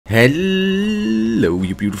Hello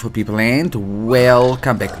you beautiful people and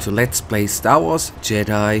welcome back to Let's Play Star Wars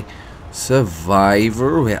Jedi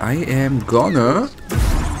Survivor, where I am gonna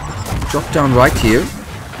drop down right here.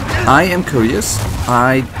 I am curious.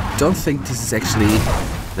 I don't think this is actually,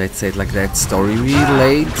 let's say it like that, story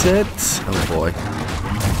related. Oh boy.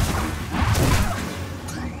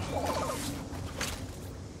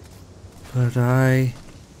 But I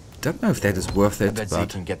don't know if that is worth it. I bet but Z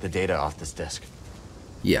can get the data off this disk.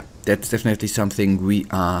 yeah, that's definitely something we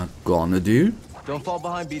are gonna do. Don't fall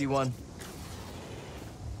behind, BD1.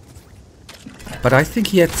 But I think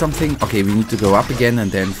he had something. Okay, we need to go up again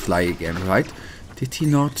and then fly again, right? Did he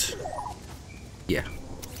not? Yeah.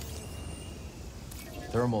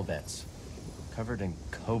 Thermal vents. Covered in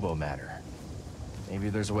Kobo matter. Maybe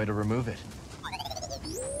there's a way to remove it.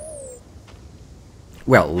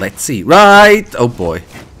 Well, let's see. Right! Oh boy.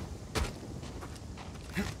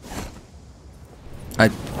 I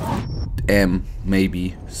am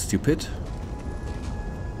maybe stupid.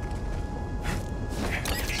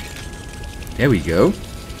 There we go.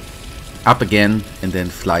 Up again and then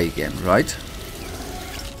fly again, right?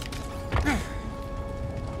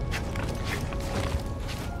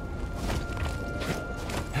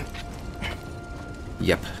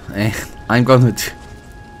 Yep. I'm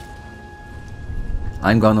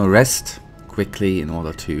gonna rest quickly in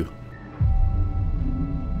order to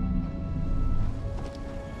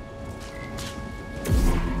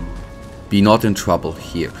be not in trouble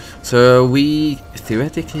here. So we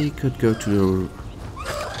theoretically could go to...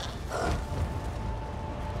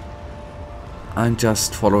 I'm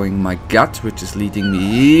just following my gut, which is leading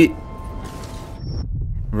me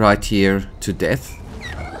right here to death.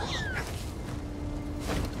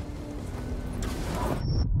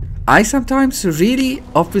 I sometimes really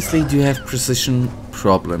obviously do have precision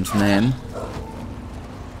problems, man.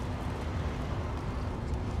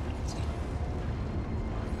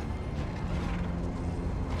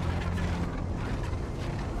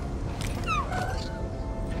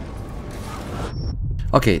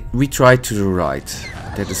 Okay, we tried to the right.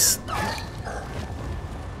 That is...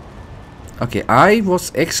 Okay, I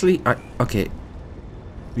was actually... okay.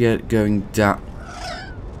 We are going down.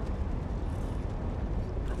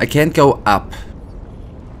 I can't go up.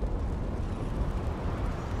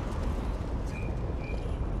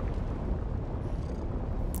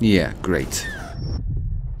 Yeah, great.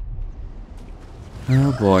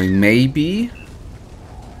 Oh boy, maybe...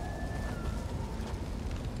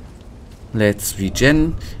 Let's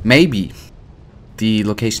regen. Maybe the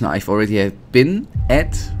location I've already been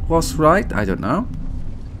at was right. I don't know.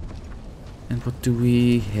 And what do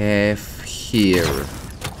we have here?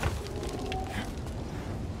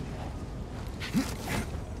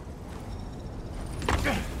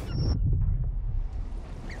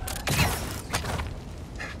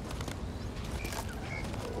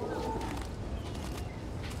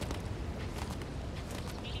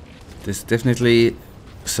 There's definitely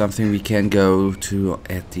something we can go to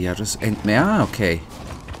at the others end. Yeah, okay.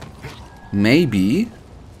 Maybe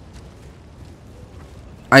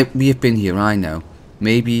we have been here, I know.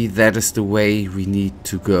 Maybe that is the way we need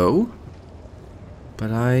to go.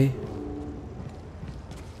 But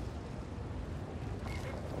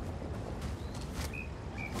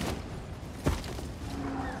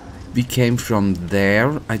we came from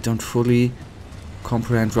there. I don't fully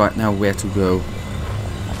comprehend right now where to go.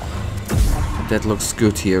 That looks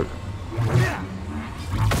good here.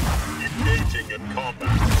 Engaging in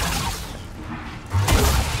combat.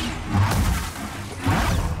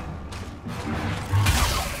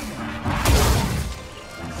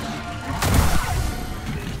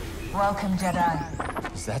 Welcome,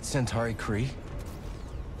 Jedi. Is that Centauri Kree?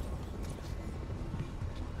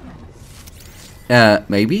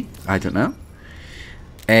 Maybe. I don't know.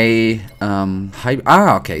 Okay,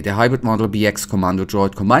 the hybrid model BX commando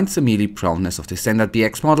droid combines the melee prowess of the standard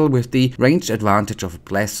BX model with the range advantage of a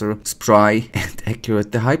blaster, spry, and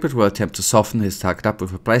accurate. The hybrid will attempt to soften his target up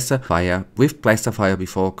with a blaster fire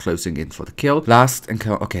before closing in for the kill. Last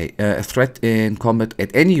encounter, a threat in combat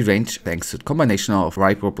at any range thanks to the combination of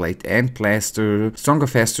vibro blade and blaster. Stronger,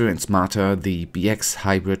 faster, and smarter, the BX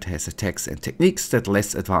hybrid has attacks and techniques that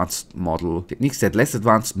less advanced model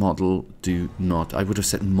do not. I would have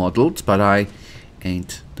said modeled, but I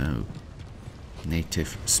ain't no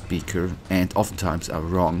native speaker and oftentimes are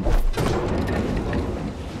wrong.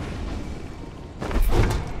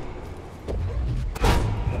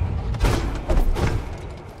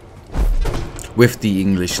 With the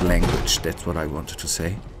English language, that's what I wanted to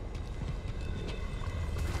say.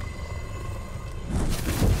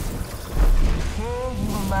 Here you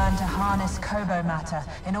will learn to harness Kobo matter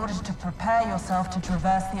in order to prepare yourself to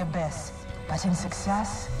traverse the abyss. But in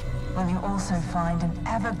success, will you also find an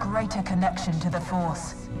ever greater connection to the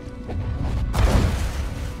Force?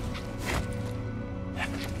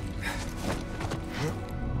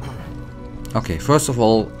 Okay, first of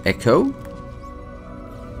all, Echo.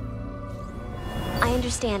 I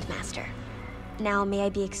understand, Master. Now may I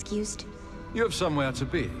be excused? You have somewhere to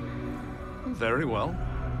be. Very well,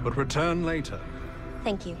 but return later.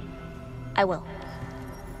 Thank you. I will.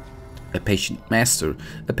 A patient master.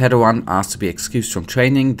 A Padawan asked to be excused from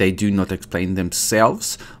training. They do not explain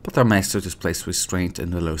themselves, but their master displays restraint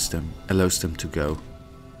and allows them to go.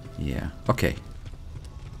 Yeah, okay.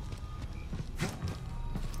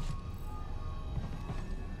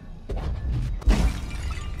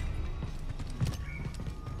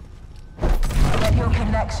 Let your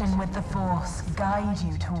connection with the Force guide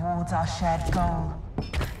you towards our shared goal.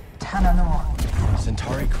 Tananor.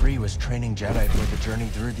 Centauri Kree was training Jedi for the journey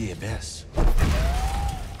through the abyss.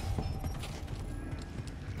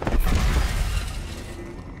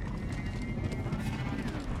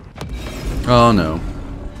 Oh no.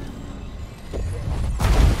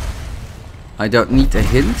 I don't need a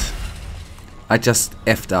hint. I just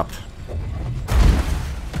effed up.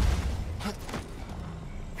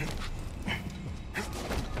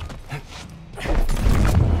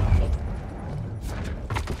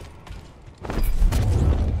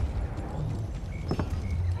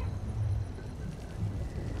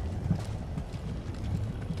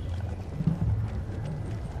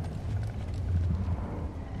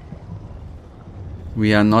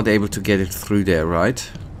 We are not able to get it through there,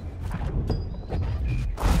 right?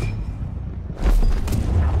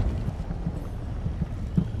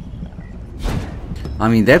 I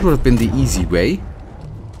mean, that would have been the easy way.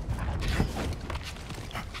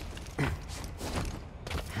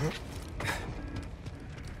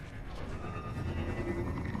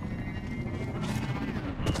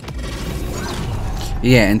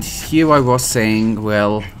 Yeah, and here I was saying,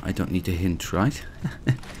 well, I don't need a hint, right?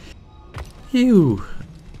 Ew.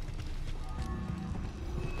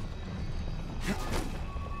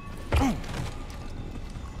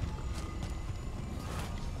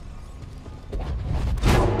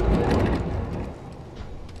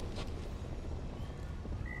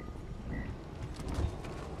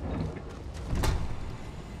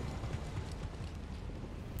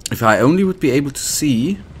 If I only would be able to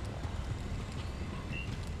see.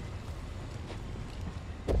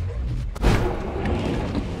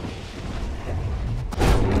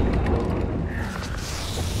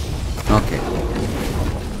 Okay.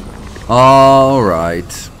 All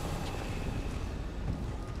right.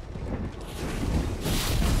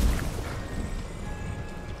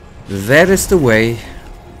 That is the way.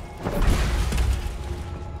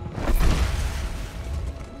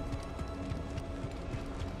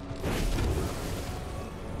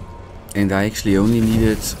 And I actually only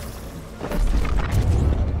needed...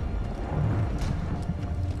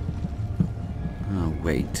 Oh,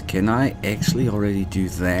 wait. Can I actually already do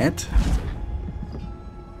that?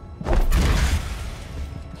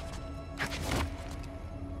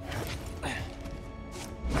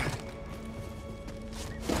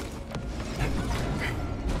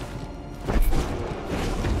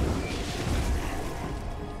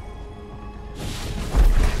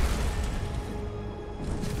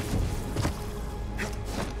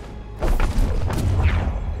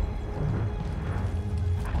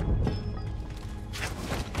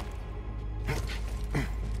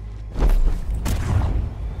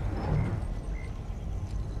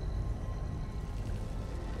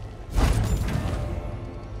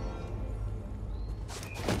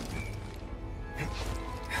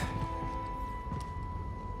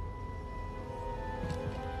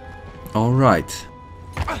 All right.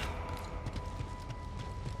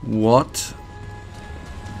 What?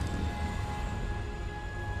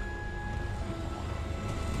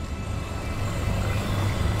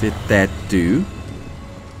 Did that do?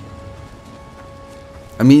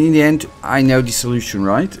 I mean, in the end, I know the solution,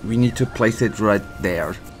 right? We need to place it right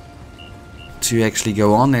there to actually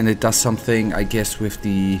go on, and it does something, I guess, with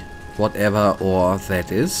the whatever or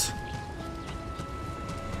that is.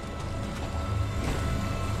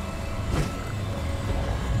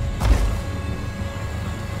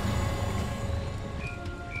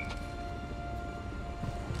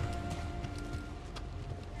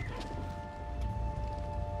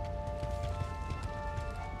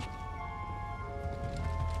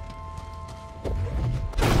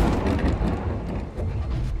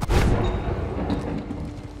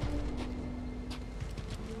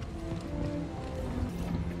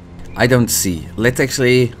 I don't see. Let's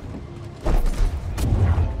actually...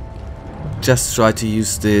 just try to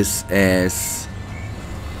use this as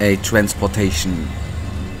a transportation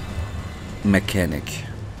mechanic.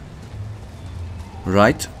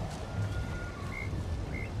 Right?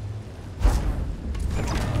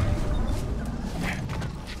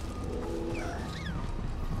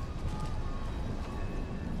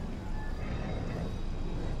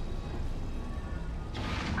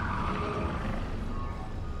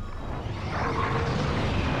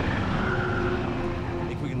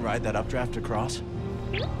 Ride that updraft across?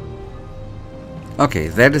 Okay,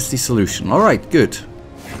 that is the solution. Alright, good.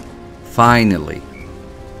 Finally.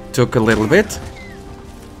 Took a little bit.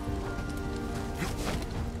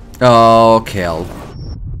 Oh, Kel.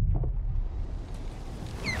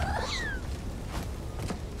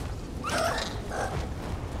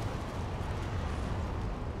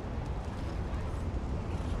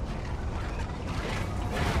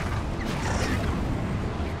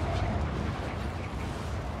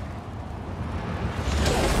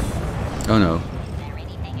 Oh no. Is there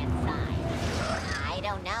anything inside? I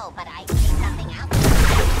don't know, but I see something out there.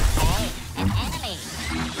 Hey, an enemy.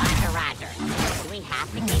 Roger, Roger. Do we have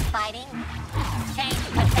to keep fighting? Change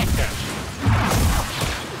position.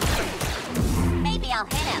 Maybe I'll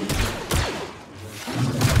hit him.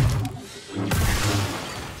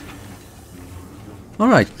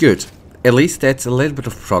 Alright, good. At least that's a little bit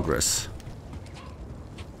of progress.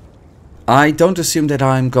 I don't assume that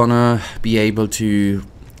I'm gonna be able to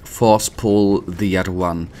force pull the other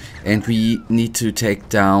one, and we need to take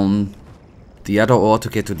down the other ore to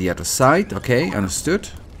get to the other side. Okay, understood.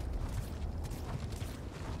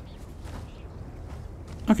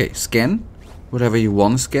 Okay, scan whatever you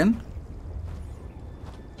want to scan.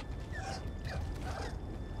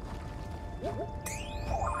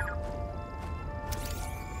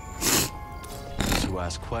 Those who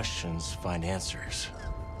ask questions find answers.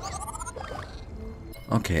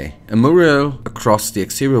 Okay, a mural across the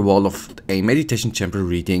exterior wall of a meditation chamber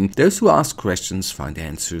reading: those who ask questions find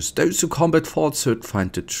answers, those who combat falsehood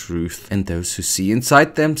find the truth, and those who see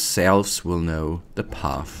inside themselves will know the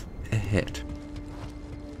path ahead.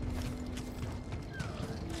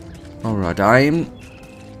 Alright, I'm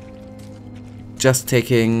just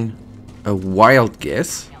taking a wild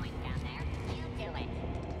guess.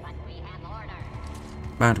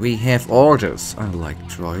 But we have orders. I like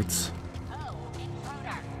droids.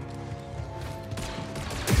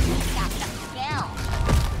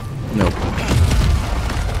 Nope.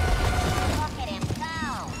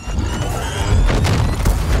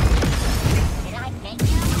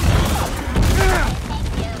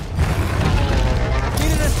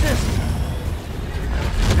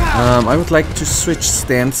 I would like to switch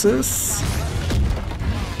stances.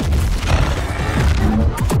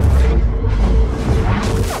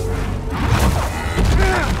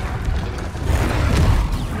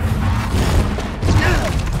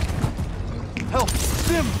 Help!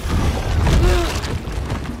 Sim!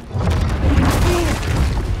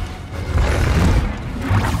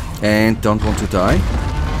 And don't want to die.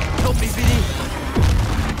 Help me, BD!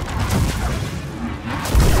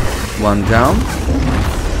 One down.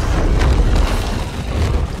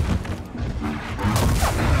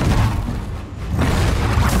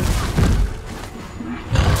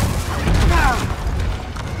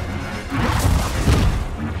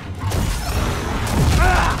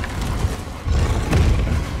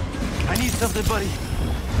 I need something, buddy.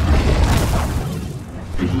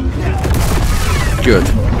 Good.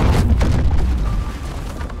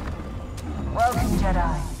 Welcome,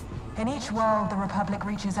 Jedi. In each world the Republic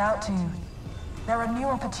reaches out to, there are new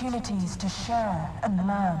opportunities to share and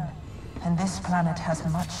learn. And this planet has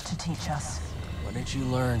much to teach us. What did you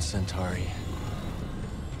learn, Centauri?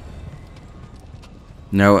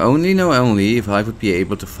 Know only if I would be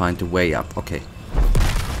able to find a way up. Okay.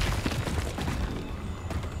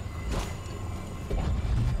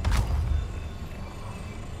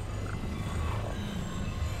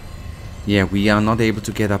 Yeah, we are not able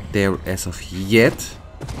to get up there as of yet.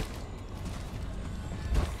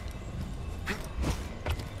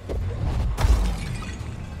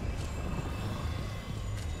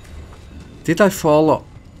 Did I fall?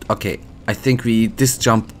 Okay, I think this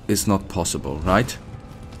jump is not possible, right?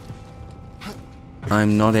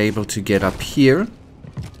 I'm not able to get up here.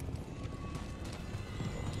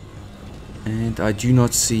 And I do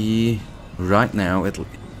not see right now.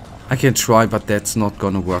 I can try, but that's not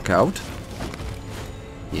gonna work out.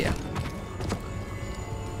 Yeah.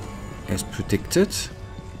 As predicted.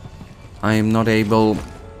 I am not able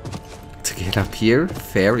to get up here.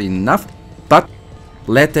 Fair enough. But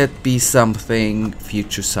let that be something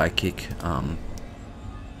future Psychic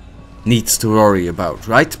needs to worry about,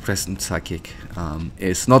 right? Present Psychic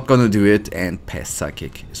is not gonna do it, and Pest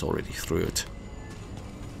Psychic is already through it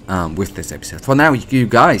with this episode. For now, you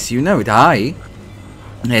guys, you know it. I,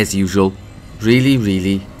 as usual,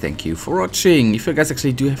 really thank you for watching. If you guys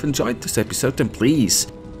actually do have enjoyed this episode, then please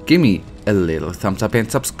give me a little thumbs up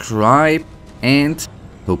and subscribe, and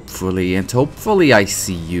hopefully I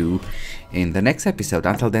see you in the next episode.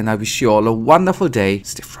 Until then, I wish you all a wonderful day.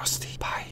 Stay frosty.